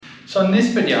So in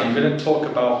this video, I'm going to talk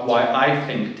about why I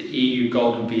think the EU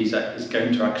Golden Visa is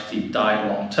going to actually die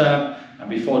long term. And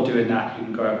before doing that, you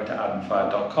can go over to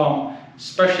adamfire.com,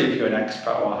 especially if you're an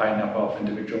expert or a high net wealth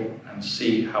individual, and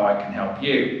see how I can help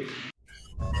you.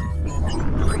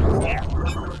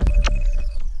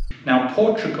 Now,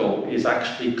 Portugal is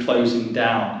actually closing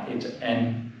down its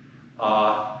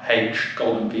NRH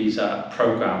Golden Visa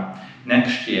program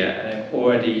next year, and they've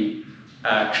already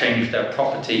changed their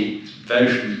property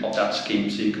version of that scheme,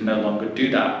 so you can no longer do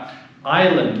that.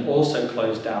 Ireland also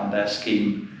closed down their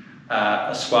scheme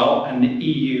as well, and the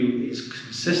EU is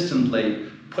consistently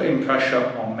putting pressure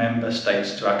on member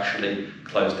states to actually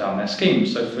close down their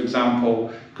schemes. So, for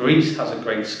example, Greece has a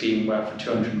great scheme where for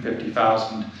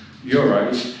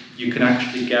 €250,000 you can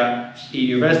actually get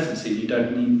EU residency. You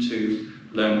don't need to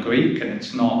learn Greek, and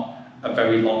it's not a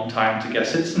very long time to get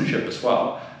citizenship as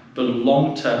well. But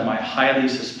long term, I highly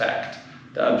suspect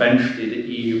that eventually the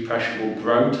EU pressure will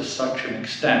grow to such an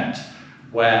extent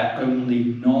where only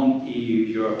non-EU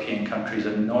European countries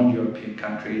and non-European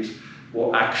countries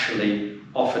will actually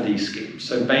offer these schemes.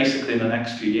 So basically in the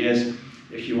next few years,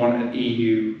 if you want an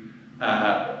EU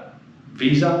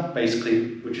visa,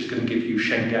 basically, which is going to give you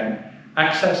Schengen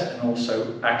access and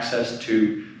also access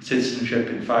to citizenship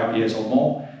in 5 years or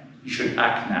more, you should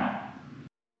act now.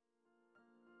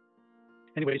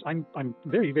 Anyways, I'm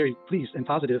very, very pleased and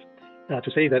positive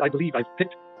to say that I believe I've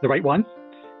picked the right one.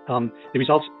 The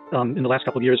results in the last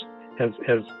couple of years have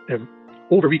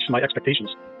overreached my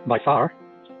expectations by far,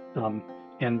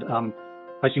 and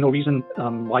I see no reason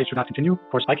why it should not continue. Of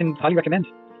course, I can highly recommend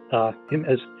him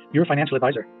as your financial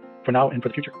advisor for now and for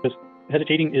the future, because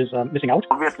hesitating is missing out.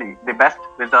 Obviously, the best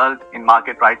result in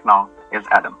market right now is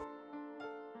Adam.